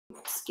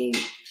Ski.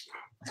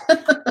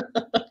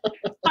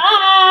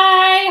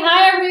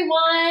 Hi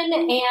everyone,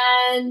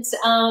 and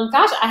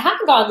gosh, I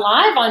haven't gone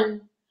live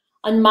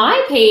on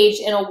my page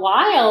in a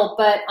while,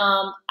 but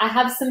I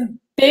have some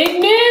big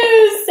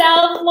news,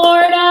 South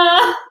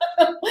Florida.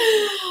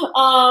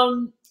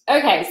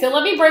 Okay, so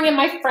let me bring in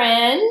my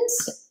friend.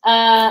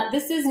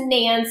 This is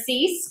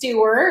Nancy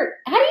Stewart.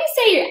 How do you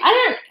say your,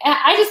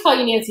 I just call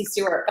you Nancy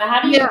Stewart, but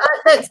how do you? Yeah,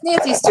 that's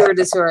Nancy Stewart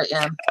is who I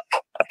am.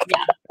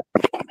 Yeah.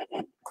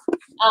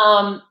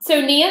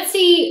 So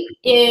Nancy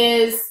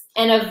is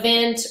an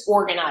event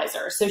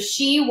organizer. So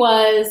she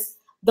was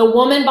the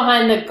woman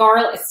behind the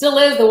Garlic, still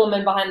is the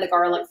woman behind the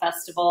Garlic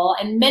Festival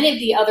and many of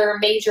the other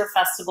major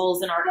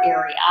festivals in our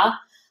area.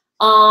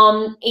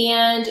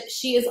 And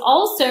she is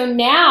also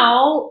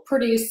now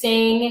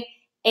producing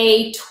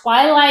a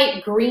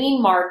Twilight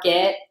Green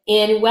Market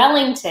in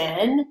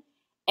Wellington.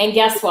 And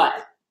guess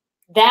what?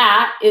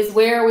 That is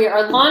where we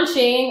are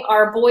launching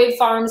our Boyd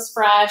Farms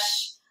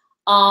Fresh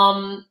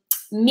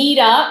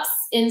meetups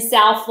in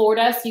South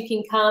Florida, so you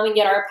can come and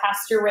get our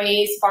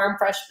pasture-raised farm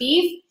fresh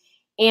beef.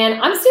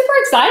 And I'm super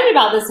excited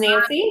about this,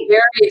 Nancy. I'm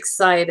very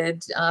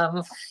excited.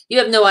 You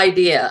have no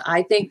idea.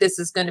 I think this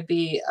is going to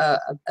be a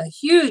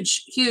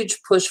huge, huge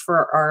push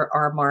for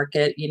our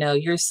market. You know,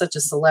 you're such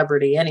a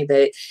celebrity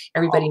anyway.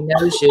 Everybody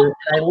knows you.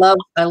 And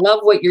I love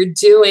what you're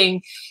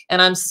doing,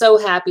 and I'm so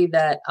happy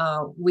that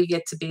we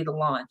get to be the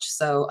launch.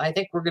 So I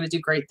think we're going to do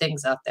great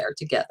things out there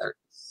together.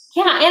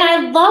 Yeah, and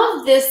I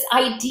love this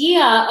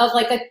idea of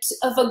like a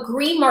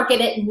green market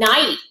at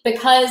night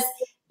because,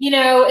 you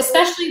know,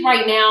 especially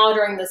right now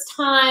during this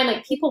time,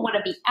 like people want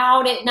to be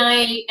out at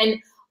night, and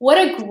what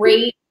a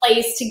great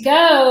place to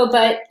go.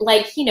 But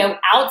like, you know,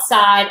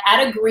 outside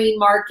at a green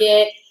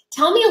market.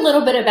 Tell me a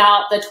little bit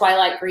about the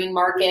Twilight Green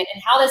Market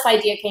and how this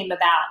idea came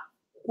about.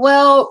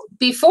 Well,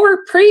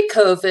 before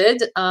pre-COVID,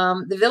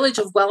 the village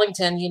of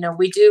Wellington, you know,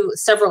 we do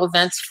several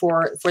events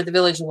for the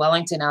village of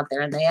Wellington out there,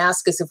 and they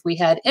asked us if we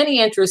had any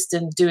interest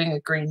in doing a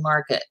green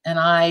market. And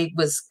I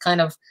was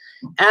kind of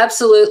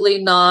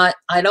absolutely not.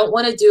 I don't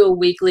want to do a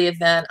weekly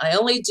event. I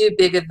only do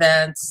big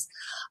events.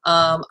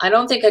 I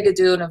don't think I could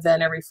do an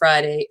event every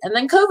Friday. And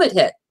then COVID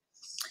hit.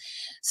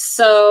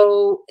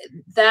 So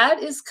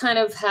that is kind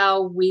of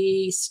how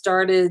we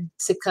started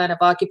to kind of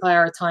occupy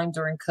our time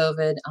during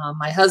COVID.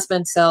 My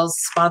husband sells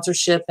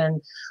sponsorship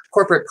and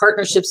corporate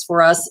partnerships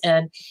for us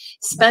and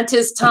spent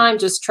his time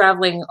just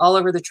traveling all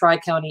over the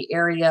Tri-County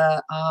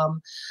area,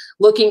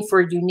 looking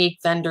for unique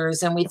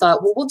vendors. And we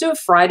thought, well, we'll do a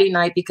Friday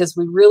night because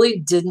we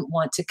really didn't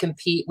want to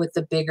compete with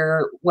the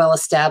bigger,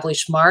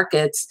 well-established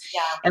markets.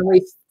 Yeah. And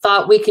we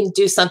thought we can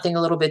do something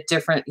a little bit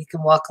different. You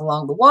can walk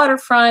along the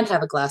waterfront,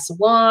 have a glass of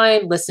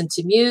wine, listen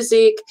to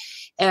music,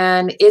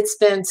 and it's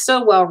been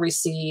so well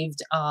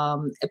received.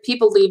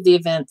 People leave the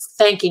event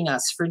thanking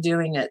us for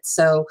doing it.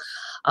 So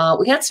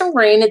we had some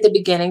rain at the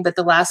beginning, but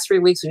the last 3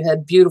 weeks we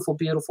had beautiful,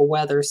 beautiful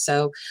weather.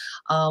 So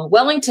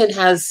Wellington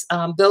has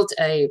built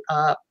a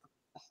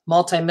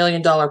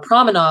multi-million-dollar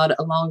promenade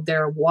along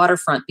their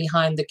waterfront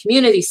behind the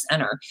community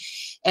center.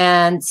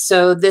 And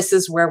so this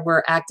is where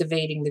we're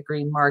activating the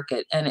green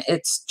market, and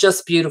it's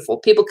just beautiful.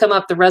 People come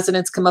up, the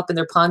residents come up in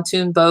their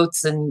pontoon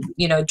boats and,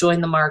 you know,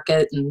 join the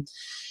market, and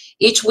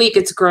each week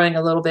it's growing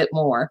a little bit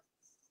more.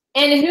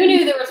 And who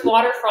knew there was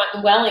waterfront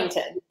in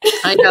Wellington?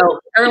 I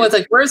know. Everyone's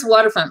like, where's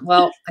waterfront?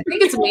 Well, I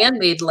think it's a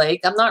man-made lake.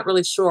 I'm not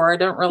really sure. I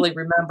don't really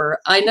remember.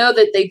 I know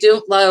that they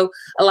don't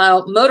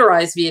allow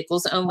motorized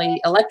vehicles,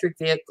 only electric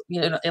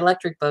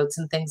electric boats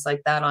and things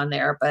like that on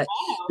there. But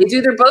they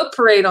do their boat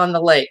parade on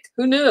the lake.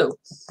 Who knew?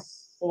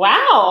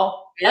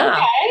 Wow. Yeah.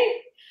 Okay.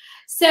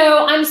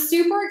 So I'm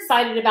super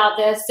excited about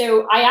this.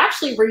 So I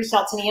actually reached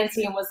out to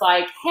Nancy and was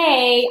like,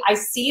 hey, I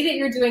see that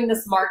you're doing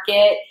this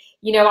market.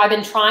 You know, I've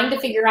been trying to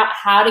figure out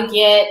how to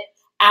get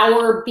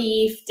our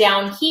beef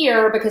down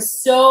here because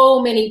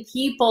so many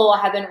people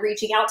have been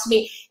reaching out to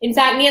me. In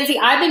fact, Nancy,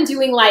 I've been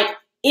doing like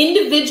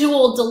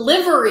individual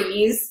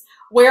deliveries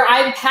where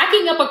I'm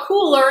packing up a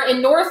cooler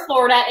in North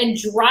Florida and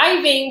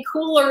driving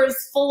coolers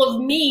full of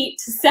meat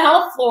to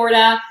South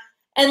Florida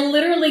and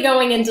literally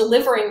going and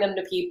delivering them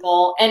to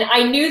people. And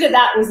I knew that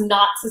that was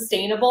not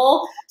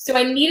sustainable. So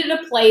I needed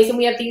a place, and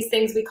we have these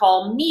things we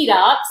call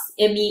meetups,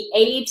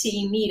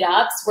 M-E-A-T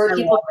meetups, where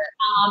people can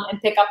come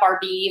and pick up our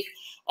beef.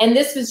 And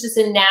this was just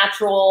a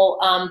natural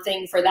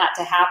thing for that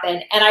to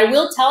happen. And I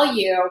will tell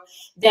you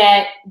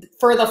that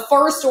for the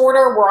first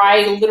order where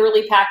I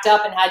literally packed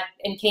up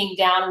and came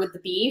down with the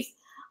beef,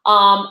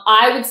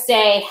 I would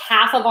say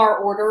half of our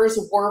orders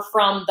were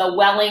from the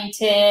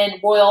Wellington,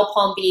 Royal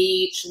Palm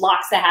Beach,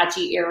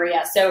 Loxahatchee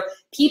area. So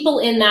people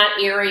in that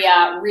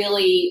area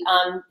really,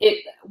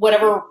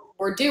 whatever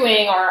we're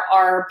doing,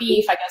 our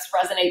beef, I guess,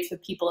 resonates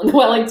with people in the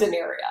Wellington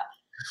area.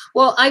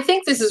 Well, I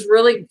think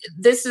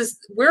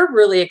we're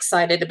really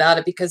excited about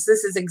it because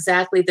this is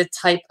exactly the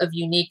type of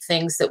unique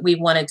things that we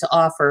wanted to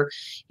offer.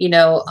 You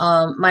know,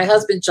 my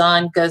husband,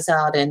 John, goes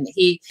out and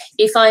he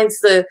finds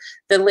the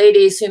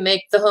ladies who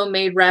make the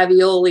homemade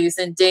raviolis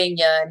in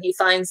Dania, and he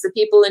finds the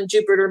people in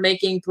Jupiter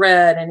making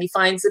bread, and he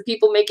finds the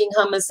people making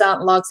hummus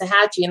out in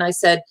Loxahatchee. And I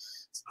said,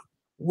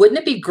 wouldn't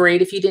it be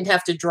great if you didn't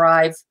have to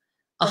drive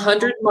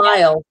 100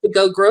 miles to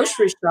go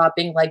grocery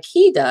shopping like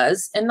he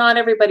does? And not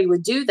everybody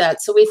would do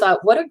that. So we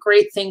thought, what a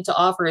great thing to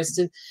offer is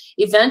to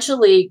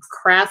eventually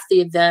craft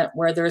the event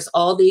where there's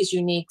all these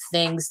unique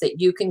things that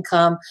you can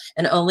come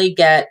and only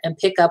get and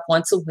pick up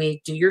once a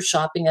week, do your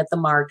shopping at the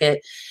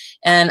market.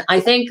 And I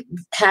think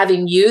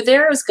having you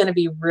there is going to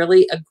be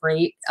really a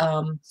great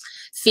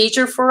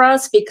feature for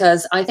us,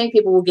 because I think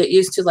people will get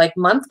used to like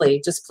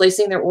monthly, just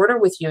placing their order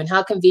with you. And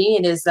how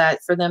convenient is that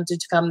for them to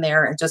come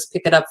there and just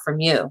pick it up from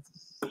you?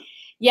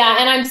 Yeah,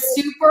 and I'm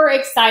super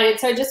excited.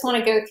 So I just want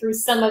to go through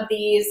some of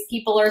these.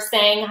 People are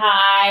saying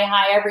hi.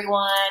 Hi,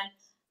 everyone.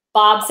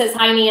 Bob says,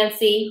 hi,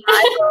 Nancy.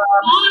 Hi, Bob.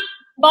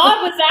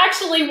 Bob was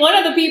actually one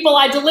of the people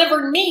I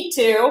delivered meat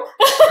to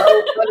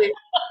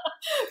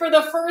for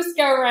the first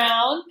go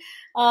round.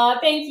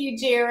 Thank you,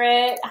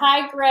 Jarrett.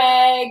 Hi,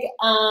 Greg.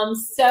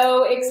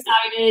 So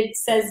excited,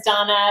 says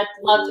Donna.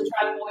 Love to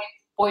try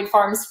Boyd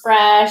Farms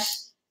Fresh.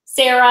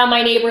 Sarah,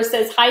 my neighbor,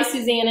 says, hi,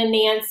 Suzanne and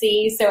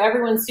Nancy. So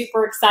everyone's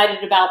super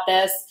excited about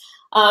this.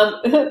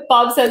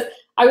 Bob says,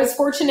 I was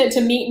fortunate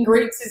to meet and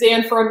greet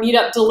Suzanne for a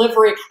meetup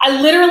delivery. I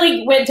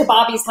literally went to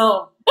Bobby's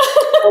home.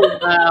 Oh,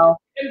 wow.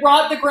 And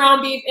brought the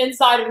ground beef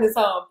inside of his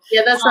home.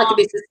 Yeah, that's not going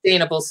to be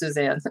sustainable,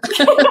 Suzanne.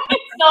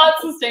 It's not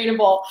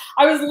sustainable.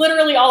 I was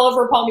literally all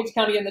over Palm Beach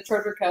County and the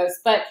Treasure Coast.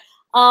 But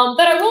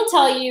I will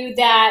tell you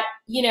that,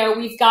 you know,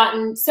 we've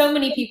gotten so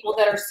many people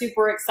that are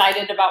super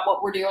excited about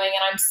what we're doing.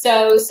 And I'm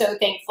so, so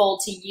thankful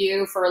to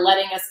you for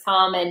letting us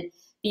come and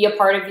be a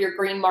part of your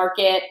green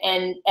market.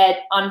 And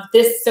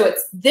so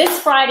it's this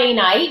Friday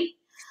night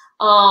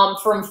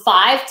from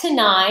 5 to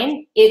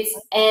 9. It's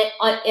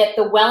at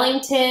the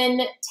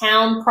Wellington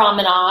Town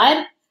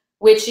Promenade,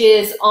 which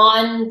is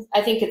on,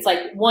 I think it's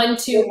like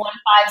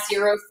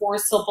 12150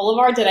 Forest Hill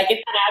Boulevard. Did I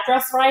get that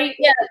address right?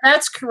 Yeah,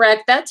 that's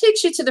correct. That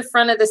takes you to the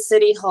front of the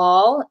City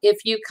Hall. If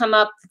you come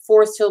up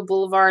Forest Hill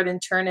Boulevard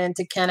and turn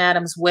into Ken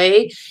Adams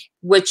Way,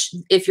 which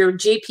if you're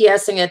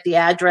GPSing at the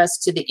address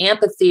to the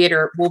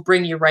amphitheater, will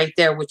bring you right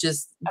there, which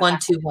is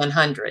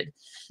 12100.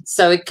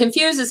 So it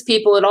confuses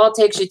people. It all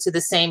takes you to the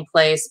same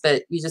place,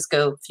 but you just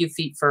go a few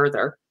feet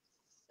further.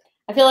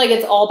 I feel like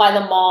it's all by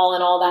the mall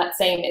and all that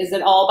same. Is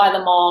it all by the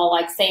mall,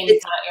 like same kind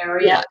of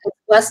area? Yeah, it's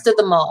west of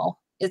the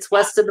mall. It's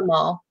west of the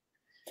mall.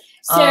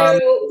 So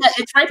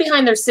it's right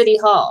behind their City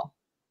Hall.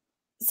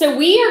 So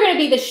we are going to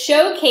be the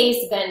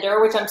showcase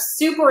vendor, which I'm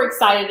super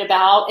excited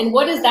about. And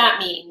what does that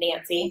mean,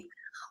 Nancy?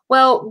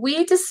 Well,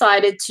 we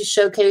decided to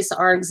showcase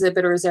our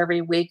exhibitors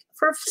every week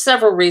for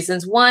several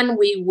reasons. One,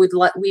 we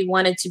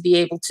wanted to be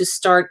able to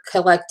start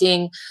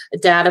collecting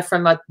data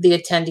from the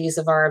attendees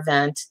of our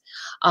event,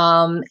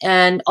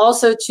 and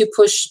also to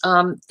push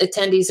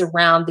attendees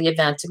around the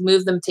event, to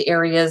move them to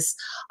areas,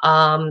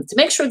 to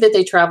make sure that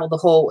they travel the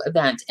whole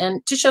event,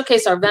 and to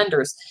showcase our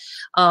vendors.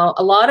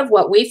 A lot of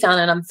what we found,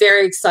 and I'm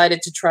very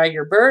excited to try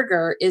your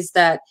burger, is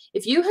that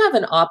if you have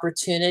an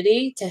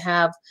opportunity to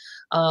have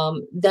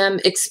them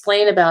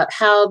explain about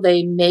how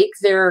they make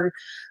their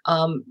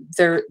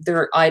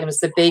items,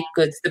 the baked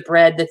goods, the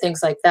bread, the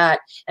things like that,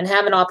 and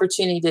have an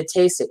opportunity to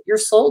taste it, you're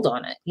sold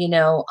on it, you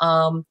know.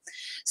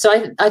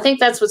 So I think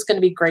that's what's going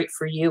to be great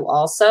for you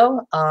also.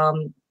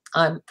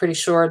 I'm pretty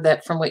sure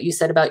that from what you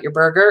said about your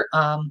burger,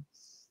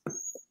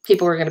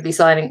 people are going to be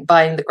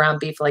buying the ground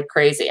beef like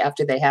crazy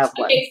after they have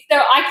one. Okay, so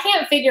I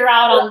can't figure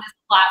out on this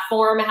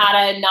platform how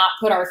to not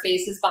put our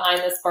faces behind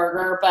this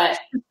burger, but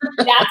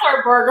that's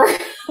our burger.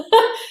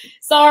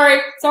 Sorry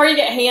you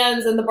get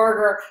hands in the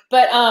burger,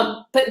 but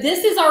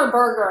this is our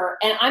burger,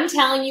 and I'm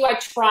telling you, I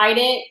tried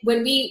it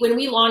when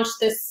we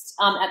launched this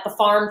at the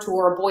farm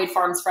tour, Boyd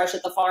Farms Fresh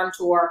at the farm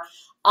tour.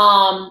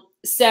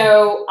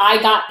 So I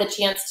got the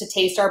chance to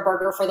taste our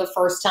burger for the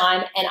first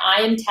time, and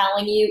I am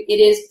telling you, it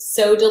is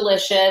so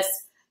delicious.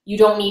 You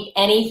don't need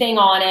anything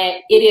on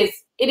it. It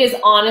is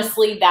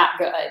honestly that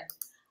good.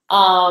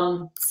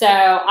 So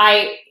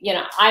I've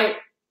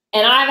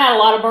had a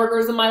lot of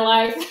burgers in my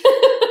life.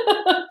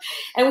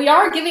 And we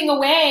are giving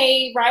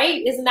away,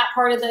 right? Isn't that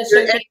part of the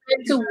showcase?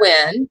 To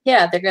win.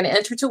 Yeah, they're going to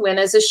enter to win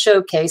as a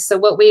showcase. So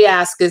what we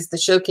ask is the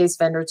showcase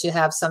vendor to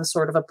have some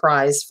sort of a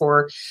prize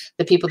for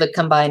the people that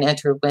come by and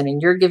enter win.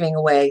 And you're giving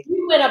away.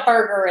 You win a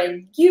burger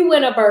and you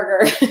win a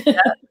burger.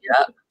 Yeah.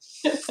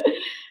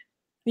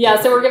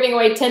 Yeah, so we're giving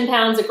away 10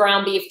 pounds of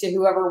ground beef to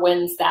whoever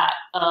wins that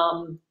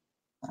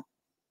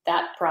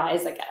that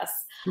prize, I guess.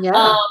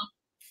 Yeah.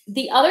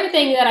 The other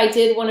thing that I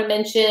did want to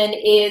mention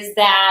is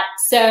that,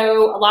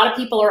 so a lot of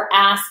people are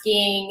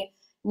asking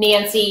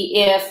Nancy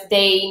if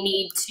they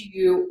need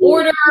to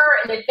order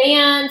in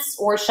advance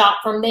or shop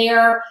from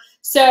there.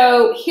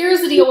 So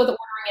here's the deal with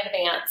ordering in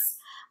advance.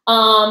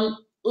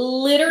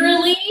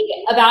 Literally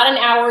about an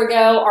hour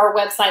ago, our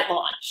website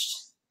launched.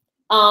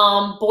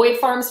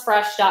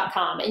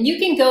 BoydFarmsFresh.com, and you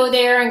can go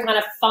there and kind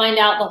of find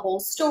out the whole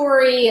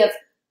story of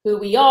who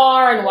we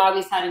are and why we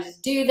decided to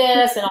do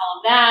this and all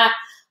of that.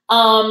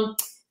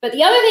 But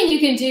the other thing you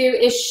can do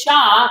is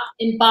shop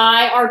and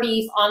buy our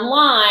beef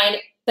online,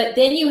 but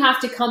then you have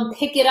to come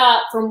pick it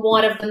up from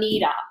one of the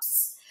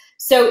meetups.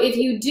 So if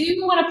you do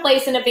want to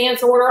place an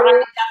advance order, I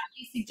would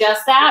definitely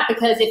suggest that,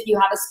 because if you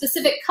have a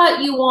specific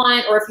cut you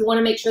want, or if you want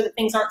to make sure that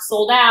things aren't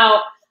sold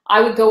out, I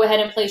would go ahead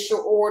and place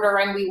your order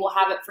and we will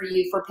have it for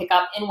you for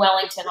pickup in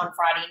Wellington on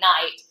Friday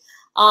night.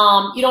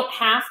 You don't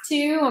have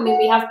to. I mean,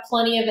 we have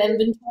plenty of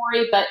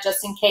inventory, but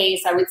just in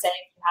case, I would say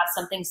if you have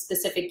something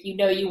specific you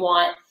know you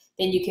want,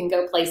 then you can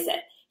go place it.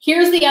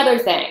 Here's the other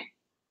thing.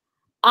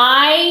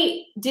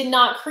 I did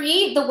not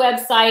create the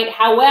website.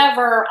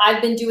 However,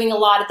 I've been doing a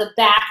lot of the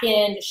back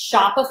end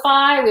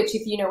Shopify, which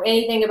if you know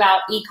anything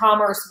about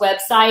e-commerce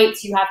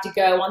websites, you have to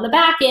go on the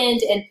back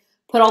end and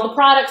put all the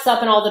products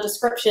up and all the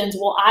descriptions.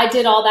 Well, I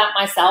did all that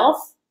myself.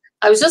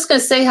 I was just going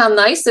to say how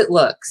nice it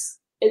looks.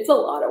 It's a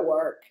lot of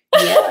work.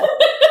 Yeah.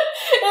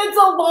 It's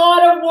a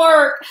lot of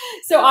work.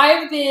 So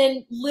I've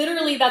been,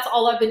 literally, that's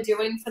all I've been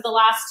doing for the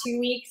last 2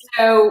 weeks.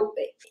 So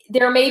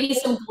there may be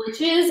some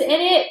glitches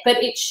in it,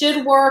 but it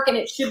should work and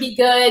it should be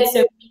good.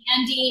 So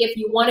Andy, if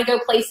you want to go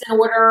place an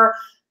order,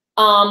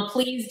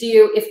 please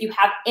do. If you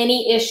have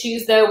any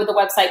issues though with the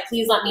website,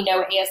 please let me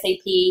know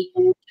ASAP.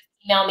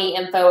 Email me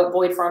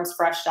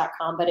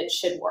info@boydfarmsfresh.com, but it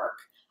should work.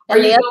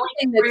 And the other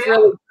thing that's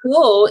really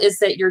cool is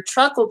that your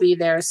truck will be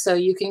there, so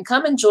you can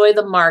come enjoy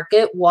the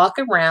market, walk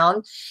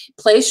around,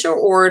 place your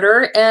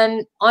order,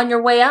 and on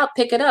your way out,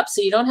 pick it up.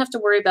 So you don't have to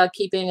worry about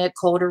keeping it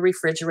cold or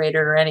refrigerated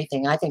or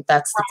anything. I think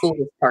that's the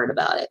coolest part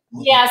about it.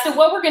 Yeah, so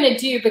what we're going to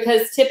do,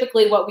 because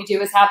typically what we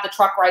do is have the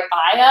truck right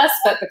by us,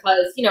 but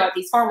because, you know, at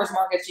these farmers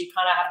markets, you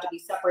kind of have to be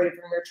separated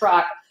from your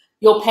truck.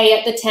 You'll pay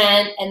at the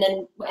tent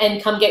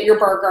and come get your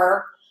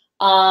burger.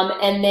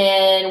 And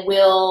then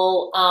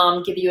we'll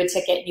give you a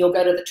ticket and you'll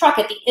go to the truck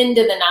at the end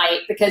of the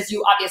night, because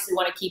you obviously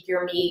want to keep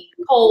your meat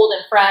cold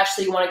and fresh.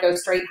 So you want to go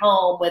straight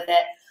home with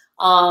it.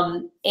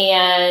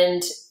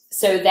 And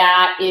so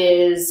that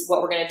is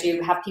what we're going to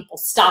do. Have people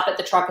stop at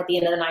the truck at the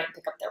end of the night and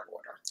pick up their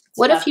order. So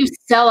what if you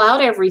sell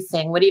out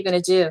everything? What are you going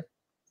to do?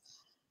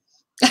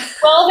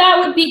 Well, that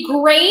would be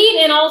great,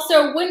 and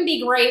also wouldn't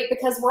be great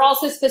because we're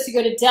also supposed to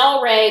go to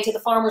Delray to the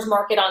farmers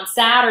market on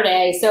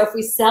Saturday. So if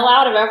we sell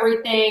out of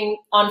everything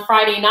on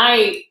Friday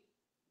night,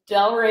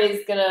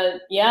 Delray's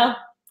gonna, yeah.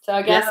 So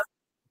I guess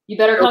you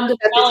better come to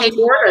the take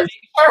orders.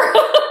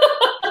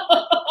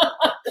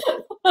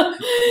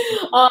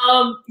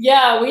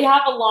 Yeah, we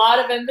have a lot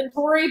of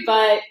inventory,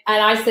 and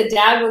I said,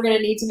 Dad, we're going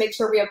to need to make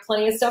sure we have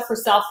plenty of stuff for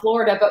South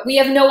Florida, but we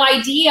have no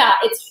idea.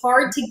 It's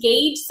hard to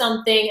gauge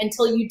something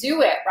until you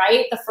do it,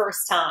 right? The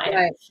first time.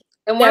 Right.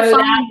 And we're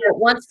finding that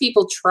once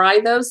people try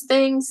those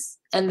things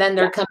and then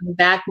they're coming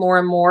back more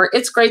and more,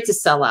 it's great to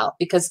sell out,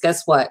 because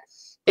guess what?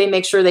 They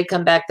make sure they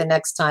come back the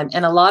next time.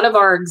 And a lot of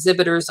our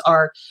exhibitors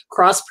are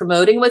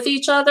cross-promoting with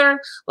each other.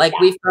 Like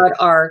we've got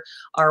our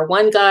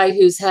one guy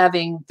who's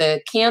having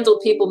the candle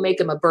people make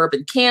him a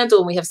bourbon candle,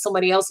 and we have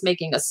somebody else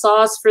making a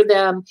sauce for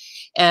them.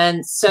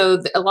 And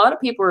so a lot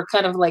of people are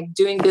kind of like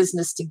doing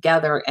business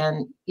together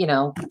and, you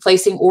know,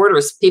 placing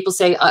orders. People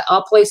say,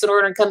 I'll place an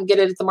order and come get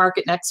it at the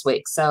market next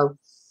week. So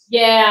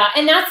yeah,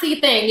 and that's the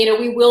thing, you know,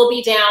 we will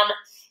be down.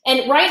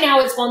 And right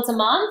now it's once a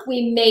month.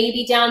 We may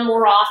be down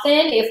more often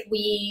if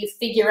we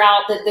figure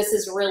out that this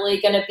is really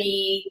going to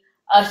be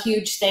a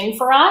huge thing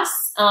for us.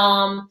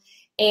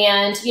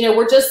 And, you know,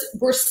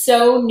 we're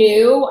so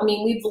new. I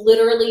mean, we've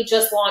literally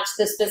just launched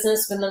this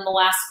business within the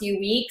last few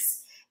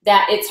weeks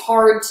that it's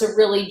hard to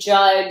really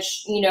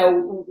judge, you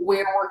know,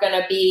 where we're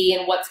going to be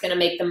and what's going to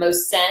make the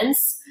most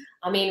sense.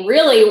 I mean,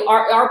 really,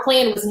 our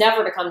plan was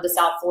never to come to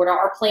South Florida.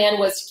 Our plan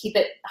was to keep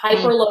it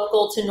hyper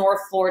local to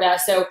North Florida.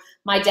 So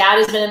my dad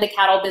has been in the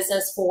cattle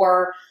business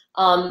for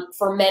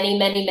many,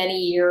 many, many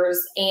years,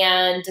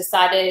 and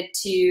decided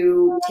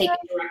to take it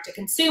direct to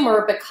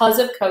consumer because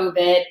of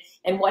COVID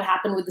and what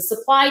happened with the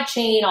supply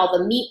chain, all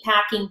the meat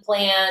packing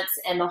plants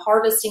and the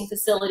harvesting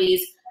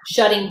facilities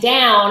shutting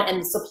down, and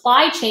the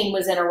supply chain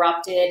was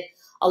interrupted.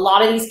 A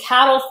lot of these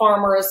cattle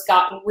farmers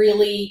got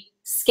really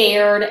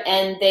scared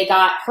and they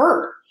got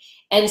hurt.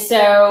 And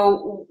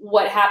so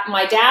what happened,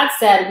 my dad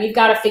said, we've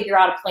got to figure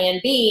out a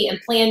plan B,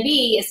 and plan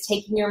B is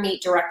taking your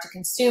meat direct to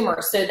consumer.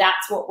 So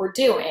that's what we're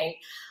doing.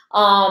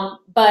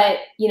 But,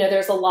 you know,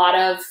 there's a lot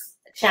of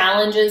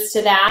challenges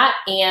to that.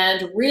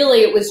 And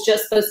really it was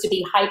just supposed to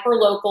be hyper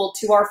local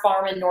to our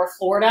farm in North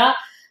Florida.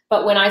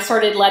 But when I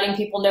started letting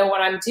people know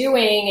what I'm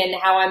doing and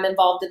how I'm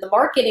involved in the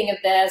marketing of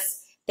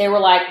this, they were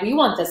like, we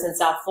want this in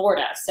South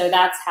Florida. So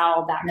that's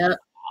how that came about.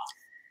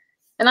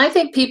 And I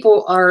think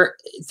people are,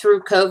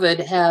 through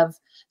COVID, have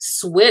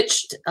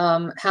switched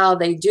how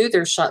they do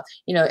their shop.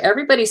 You know,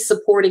 everybody's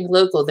supporting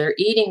local. They're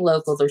eating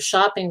local. They're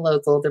shopping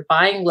local. They're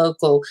buying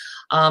local.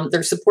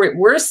 They're supporting.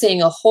 We're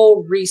seeing a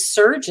whole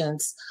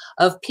resurgence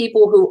of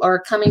people who are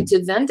coming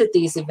to vend at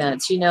these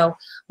events. You know,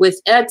 with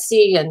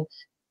Etsy and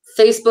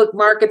Facebook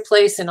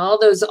Marketplace and all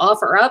those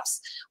offer ups,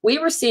 we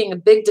were seeing a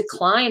big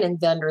decline in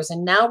vendors,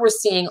 and now we're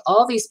seeing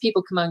all these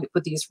people come up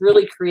with these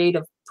really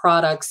creative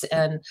products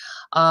and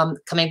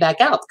coming back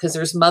out, because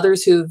there's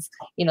mothers who've,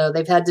 you know,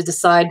 they've had to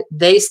decide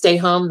they stay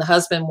home, the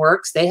husband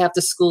works, they have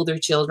to school their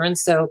children.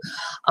 So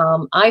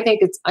I think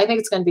it's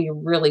going to be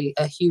really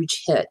a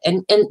huge hit.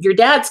 And your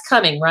dad's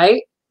coming,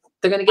 right?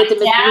 They're going to get to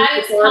meet Dad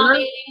the is farmer.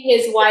 coming.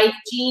 His wife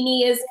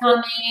Jeannie is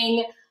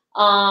coming.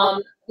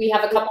 We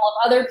have a couple of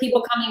other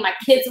people coming. My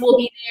kids will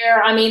be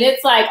there. I mean,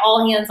 it's like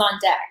all hands on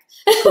deck.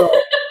 Cool.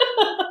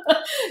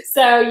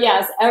 So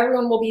yes,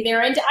 everyone will be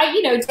there. And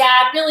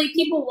Dad, really,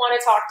 people want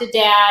to talk to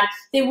Dad.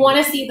 They want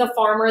to see the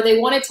farmer. They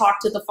want to talk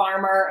to the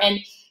farmer. And,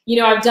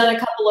 I've done a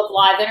couple of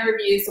live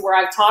interviews where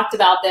I've talked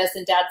about this,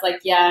 and Dad's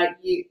like, yeah,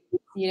 you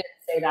didn't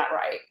say that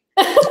right.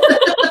 And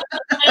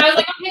I was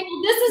like, okay,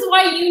 well, this is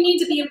why you need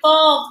to be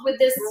involved with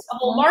this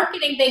whole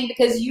marketing thing,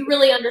 because you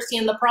really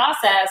understand the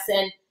process.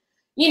 And,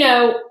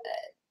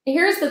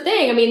 here's the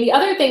thing. I mean, the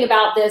other thing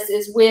about this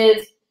is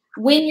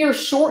when you're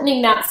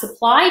shortening that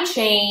supply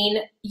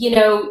chain,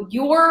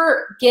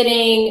 you're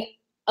getting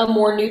a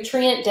more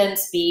nutrient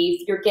dense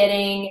beef. You're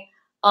getting,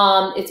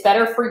 it's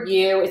better for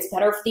you. It's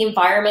better for the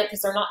environment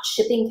because they're not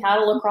shipping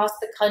cattle across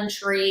the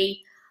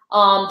country.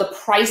 The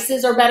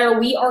prices are better.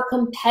 We are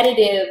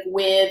competitive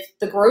with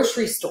the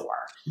grocery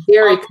store.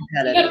 Very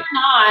competitive. Believe it or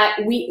not,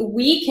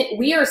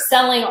 we are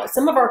selling,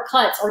 some of our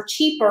cuts are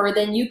cheaper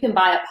than you can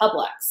buy at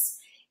Publix.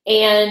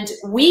 And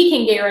we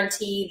can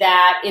guarantee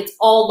that it's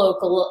all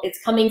local.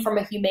 It's coming from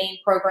a humane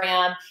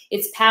program.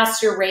 It's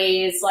pasture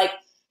raised. Like,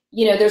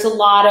 there's a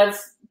lot of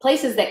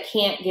places that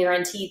can't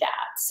guarantee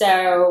that.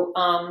 So,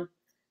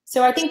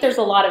 so I think there's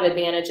a lot of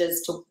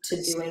advantages to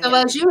doing it. So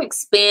as you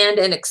expand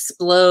and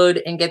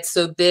explode and get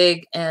so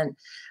big, and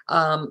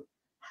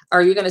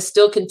are you going to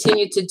still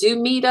continue to do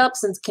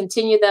meetups and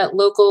continue that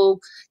local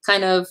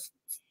kind of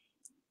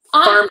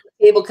farm to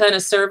table kind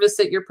of service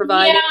that you're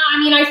providing? Yeah, I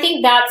mean, I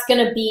think that's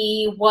going to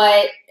be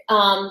what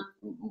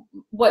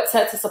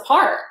sets us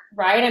apart,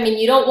 right? I mean,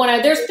 you don't want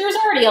to. There's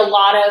already a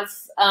lot of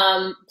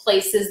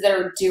places that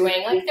are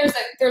doing, like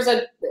there's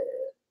a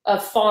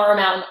farm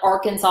out in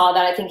Arkansas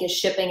that I think is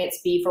shipping its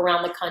beef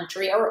around the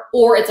country,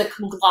 or it's a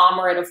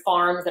conglomerate of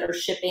farms that are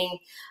shipping,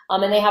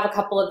 and they have a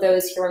couple of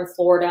those here in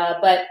Florida.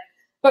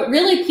 But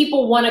really,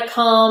 people want to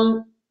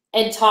come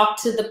and talk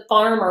to the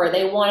farmer.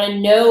 They want to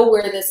know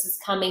where this is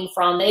coming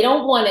from. They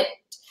don't want it.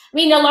 I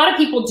mean, a lot of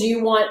people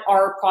do want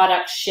our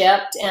product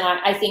shipped, and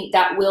I think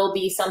that will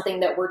be something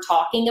that we're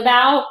talking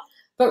about.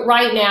 But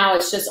right now,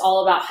 it's just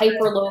all about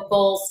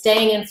hyper-local,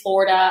 staying in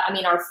Florida. I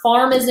mean, our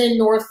farm is in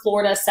North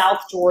Florida,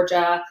 South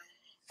Georgia.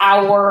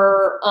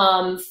 Our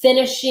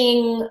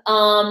finishing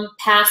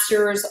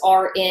pastures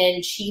are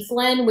in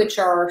Chiefland, which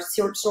are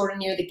sort of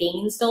near the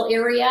Gainesville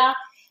area.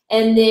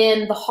 And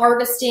then the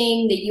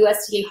harvesting, the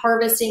USDA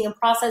harvesting and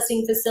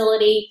processing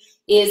facility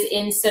is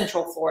in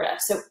Central Florida.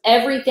 So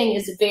everything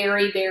is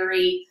very,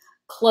 very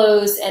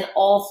close and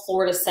all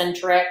Florida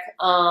centric.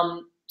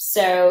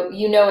 So,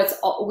 it's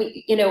all,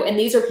 and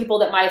these are people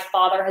that my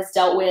father has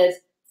dealt with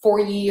for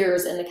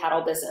years in the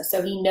cattle business.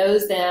 So he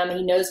knows them.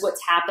 He knows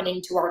what's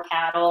happening to our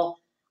cattle.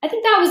 I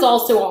think that was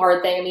also a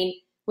hard thing. I mean,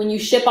 when you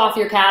ship off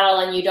your cattle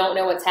and you don't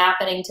know what's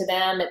happening to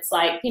them, it's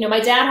like, my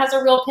dad has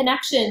a real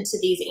connection to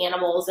these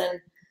animals, and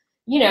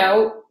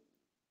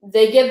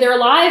they give their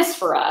lives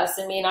for us.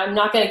 I mean, I'm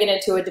not going to get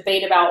into a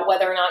debate about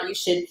whether or not you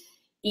should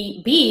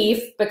eat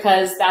beef,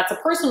 because that's a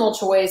personal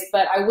choice.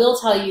 But I will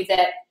tell you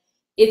that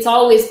it's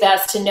always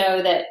best to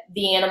know that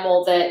the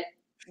animal that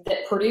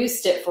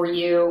produced it for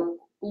you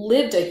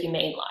lived a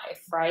humane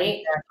life,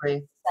 right?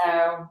 Exactly.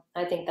 So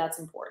I think that's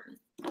important.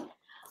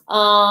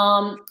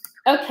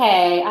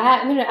 Okay,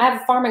 I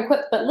have a farm and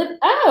quit, but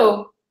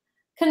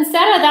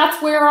Concetta,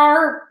 that's where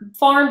our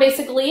farm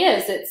basically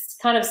is. It's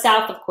kind of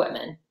south of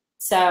Quitman.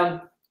 So,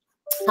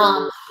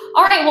 all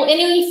right. Well,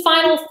 any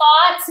final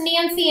thoughts,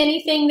 Nancy?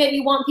 Anything that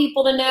you want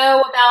people to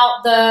know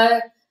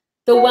about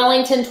the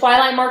Wellington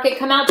Twilight Market?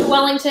 Come out to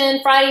Wellington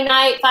Friday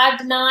night, 5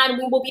 to 9.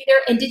 We will be there.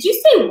 And did you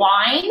say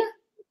wine?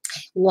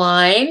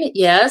 Wine,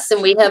 yes.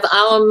 And we have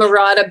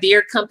Alamorada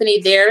Beer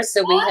Company there.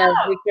 So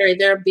we carry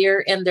their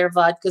beer and their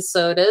vodka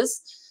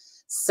sodas.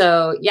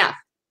 So yeah.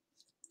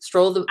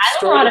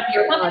 Alamorada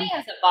Beer Company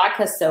has a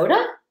vodka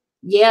soda?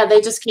 Yeah, they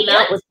just came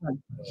out with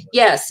one.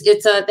 Yes,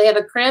 they have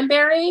a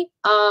cranberry,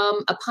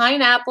 a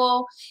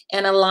pineapple,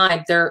 and a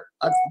lime. They're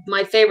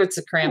my favorite's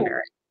a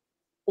cranberry.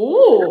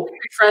 Ooh. Really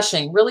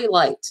refreshing, really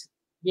light.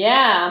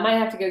 Yeah, I might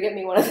have to go get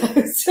me one of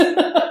those.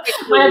 I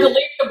might have to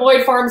leave the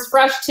Boyd Farms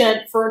fresh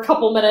tent for a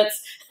couple minutes.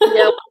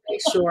 Yeah,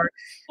 sure.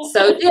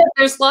 So yeah,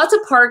 there's lots of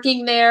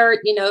parking there.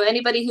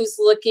 Anybody who's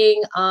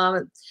looking,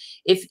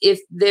 if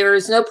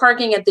there's no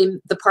parking at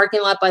the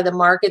parking lot by the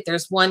market,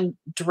 there's one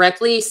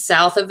directly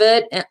south of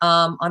it,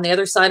 on the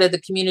other side of the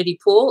community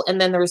pool.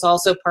 And then there's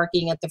also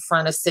parking at the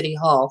front of City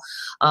Hall.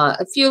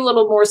 A few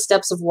little more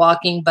steps of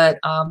walking, but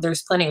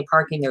there's plenty of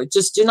parking there.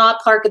 Just do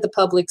not park at the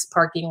Publix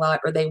parking lot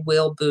or they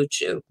will boot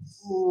you.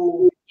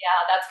 Ooh, yeah,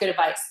 that's good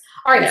advice.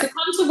 All right, so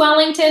come to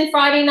Wellington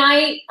Friday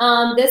night,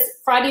 this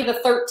Friday the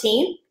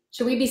 13th.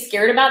 Should we be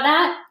scared about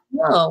that?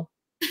 No.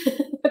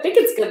 I think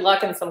it's good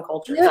luck in some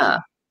cultures. Yeah.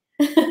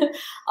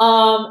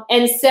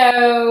 And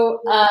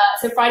so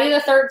Friday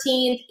the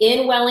 13th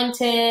in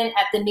Wellington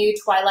at the new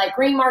Twilight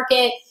Green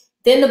Market.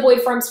 Then the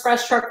Boyd Farms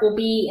Fresh Truck will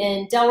be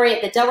in Delray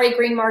at the Delray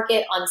Green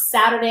Market on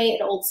Saturday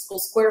at Old School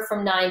Square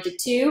from 9 to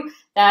 2.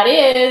 That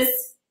is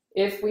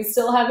if we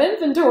still have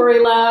inventory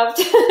left.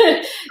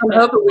 I'm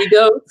hoping we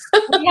do.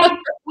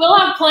 We'll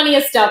have plenty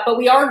of stuff, but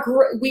we are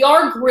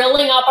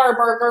grilling up our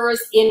burgers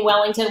in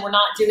Wellington. We're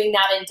not doing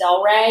that in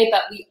Delray,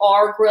 but we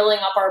are grilling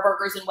up our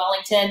burgers in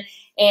Wellington,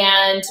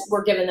 and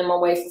we're giving them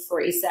away for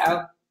free.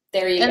 So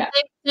there you go.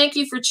 Thank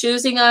you for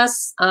choosing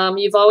us.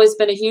 You've always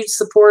been a huge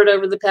support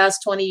over the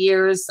past 20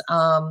 years.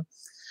 Well,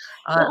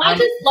 I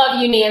just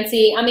love you,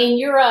 Nancy. I mean,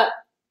 you're a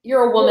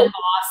woman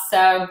boss,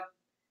 so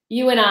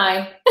you and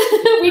I,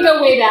 we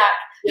go way back.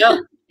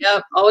 Yep.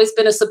 Always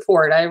been a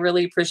support. I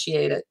really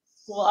appreciate it.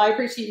 Well, I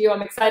appreciate you.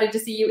 I'm excited to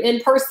see you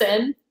in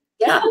person.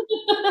 Yeah.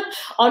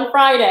 On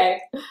Friday.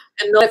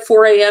 And not at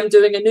 4 a.m.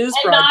 doing a news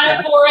broadcast. Not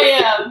at 4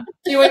 a.m.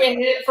 doing a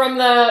hit from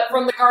the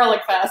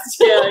Garlic Fest.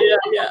 Yeah.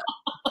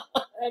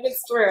 That is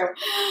true.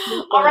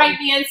 All right,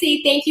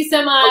 Nancy, thank you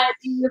so much.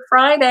 See you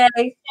Friday.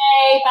 Okay,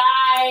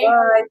 bye.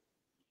 Bye.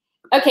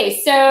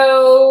 Okay,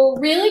 so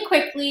really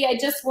quickly, I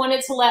just wanted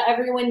to let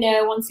everyone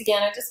know, once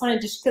again,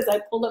 because I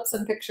pulled up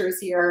some pictures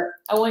here,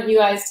 I want you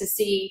guys to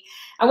see,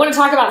 I want to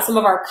talk about some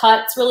of our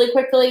cuts really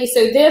quickly. So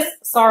I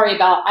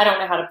don't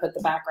know how to put the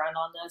background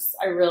on this.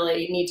 I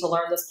really need to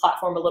learn this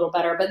platform a little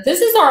better, but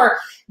this is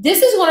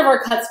one of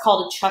our cuts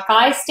called a chuck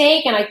eye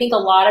steak, and I think a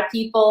lot of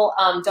people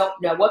don't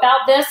know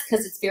about this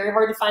because it's very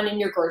hard to find in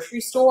your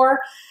grocery store,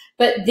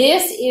 but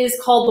this is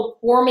called the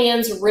poor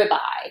man's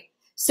ribeye.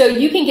 So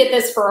you can get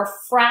this for a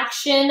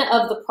fraction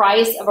of the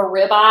price of a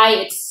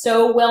ribeye. It's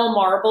so well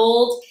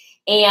marbled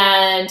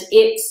and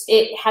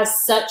it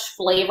has such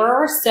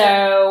flavor.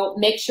 So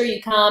make sure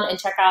you come and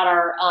check out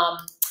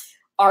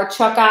our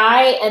chuck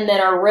eye, and then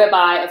our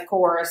ribeye, of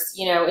course.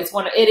 You know,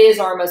 it is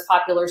our most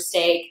popular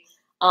steak.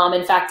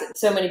 In fact,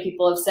 so many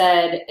people have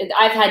said,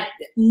 I've had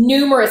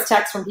numerous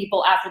texts from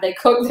people after they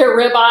cook their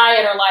ribeye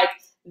and are like,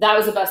 that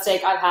was the best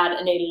steak I've had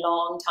in a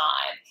long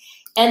time.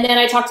 And then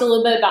I talked a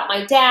little bit about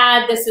my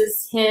dad. This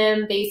is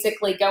him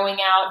basically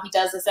going out. He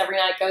does this every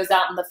night, goes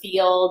out in the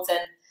fields and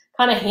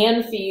kind of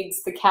hand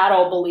feeds the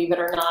cattle, believe it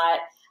or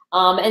not.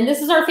 And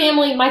this is my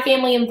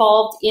family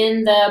involved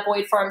in the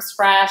Boyd Farms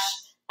Fresh.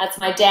 That's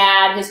my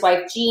dad, his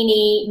wife,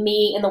 Jeannie,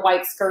 me in the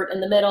white skirt in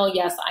the middle.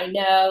 Yes, I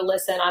know.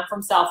 Listen, I'm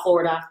from South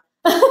Florida.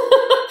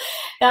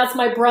 That's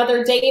my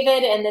brother,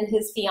 David, and then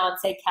his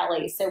fiance,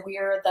 Kelly. So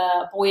we're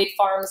the Boyd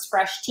Farms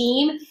Fresh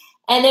team.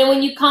 And then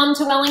when you come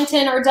to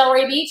Wellington or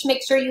Delray Beach,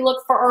 make sure you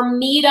look for our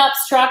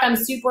MEATUps truck. I'm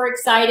super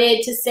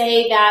excited to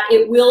say that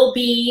it will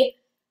be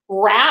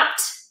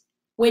wrapped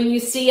when you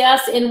see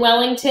us in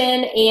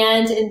Wellington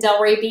and in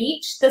Delray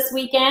Beach this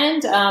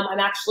weekend. I'm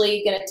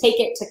actually going to take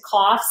it to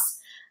Koss,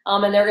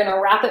 and they're going to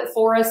wrap it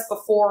for us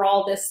before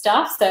all this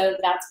stuff. So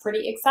that's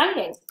pretty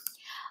exciting.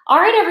 All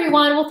right,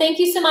 everyone. Well, thank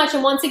you so much.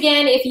 And once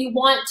again, if you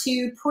want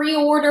to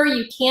pre-order,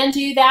 you can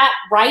do that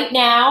right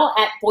now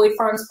at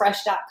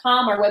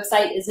boydfarmsfresh.com. Our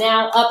website is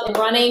now up and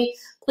running.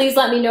 Please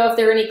let me know if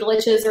there are any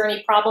glitches or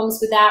any problems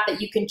with that,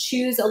 but you can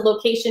choose a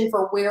location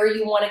for where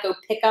you want to go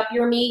pick up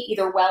your meat,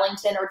 either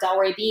Wellington or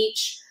Delray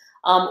Beach.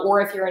 Or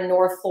if you're in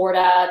North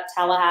Florida,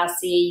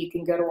 Tallahassee, you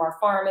can go to our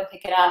farm and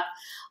pick it up.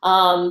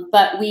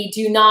 But we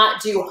do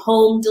not do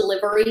home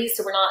deliveries,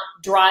 so we're not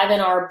driving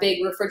our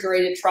big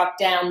refrigerated truck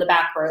down the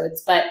back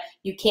roads, but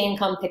you can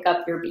come pick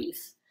up your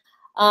beef.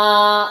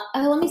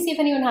 Let me see if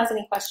anyone has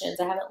any questions.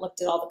 I haven't looked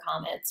at all the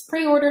comments.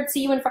 Pre-ordered,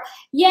 see you in front.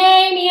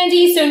 Yay,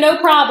 Mandy, so no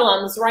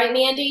problems, right,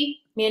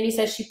 Mandy? Mandy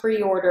says she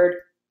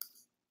pre-ordered.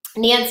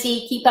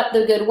 Nancy, keep up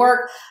the good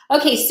work.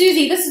 Okay,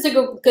 Susie, this is a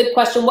good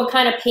question. What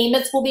kind of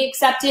payments will be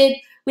accepted?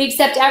 We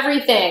accept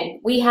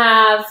everything. We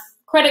have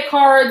credit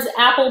cards,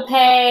 Apple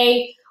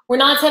Pay. We're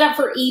not set up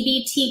for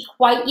EBT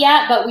quite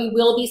yet, but we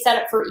will be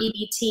set up for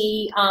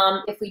EBT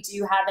if we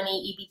do have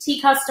any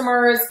EBT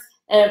customers.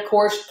 And of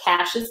course,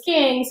 cash is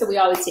king, so we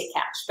always take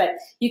cash. But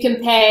you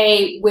can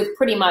pay with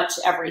pretty much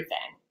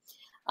everything.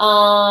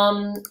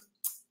 On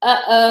it,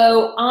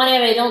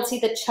 I don't see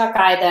the chuck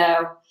eye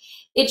though.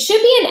 It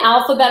should be in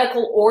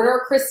alphabetical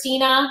order,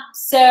 Christina.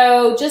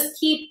 So just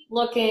keep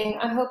looking.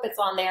 I hope it's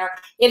on there.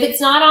 If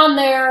it's not on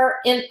there,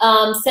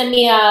 send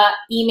me an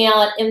email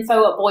at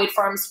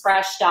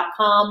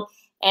info@boydfarmsfresh.com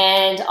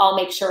and I'll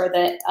make sure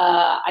that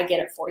I get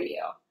it for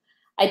you.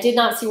 I did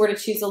not see where to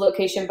choose a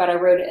location, but I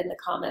wrote it in the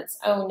comments.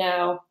 Oh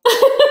no.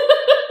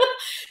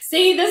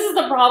 See, this is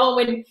the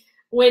problem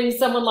when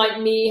someone like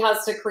me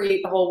has to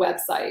create the whole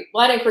website.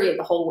 Well, I didn't create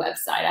the whole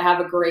website. I have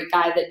a great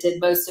guy that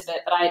did most of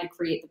it, but I had to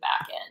create the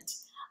back end.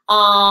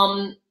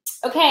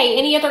 Okay,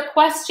 any other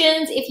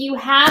questions? If you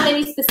have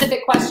any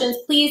specific questions,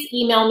 please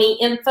email me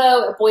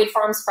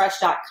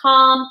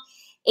info@boydfarmsfresh.com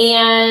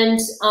and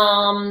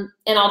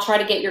I'll try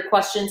to get your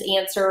questions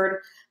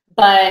answered,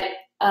 but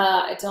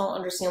I don't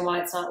understand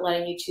why it's not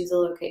letting you choose a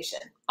location.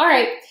 All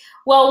right,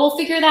 well, we'll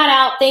figure that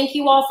out. Thank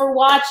you all for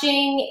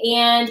watching,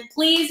 and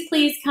please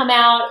come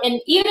out, and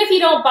even if you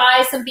don't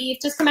buy some beef,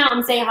 just come out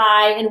and say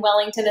hi in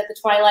Wellington at the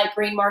Twilight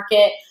Green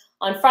Market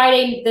on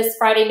this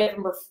Friday,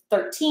 November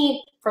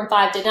 13th from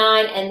 5 to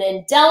 9, and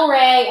then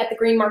Delray at the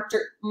Green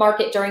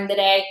Market during the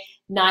day,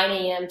 9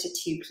 a.m. to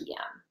 2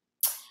 p.m.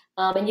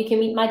 And you can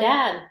meet my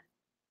dad.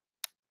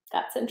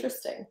 That's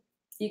interesting.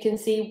 you can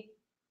see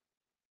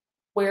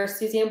where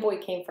Suzanne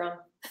Boyd came from.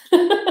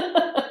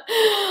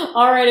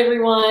 All right,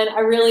 everyone.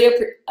 I really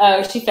appreciate.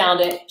 Oh, she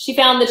found it. She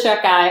found the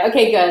Chuck guy.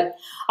 Okay, good.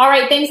 All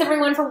right. Thanks,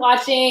 everyone, for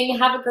watching.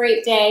 Have a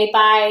great day.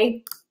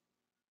 Bye.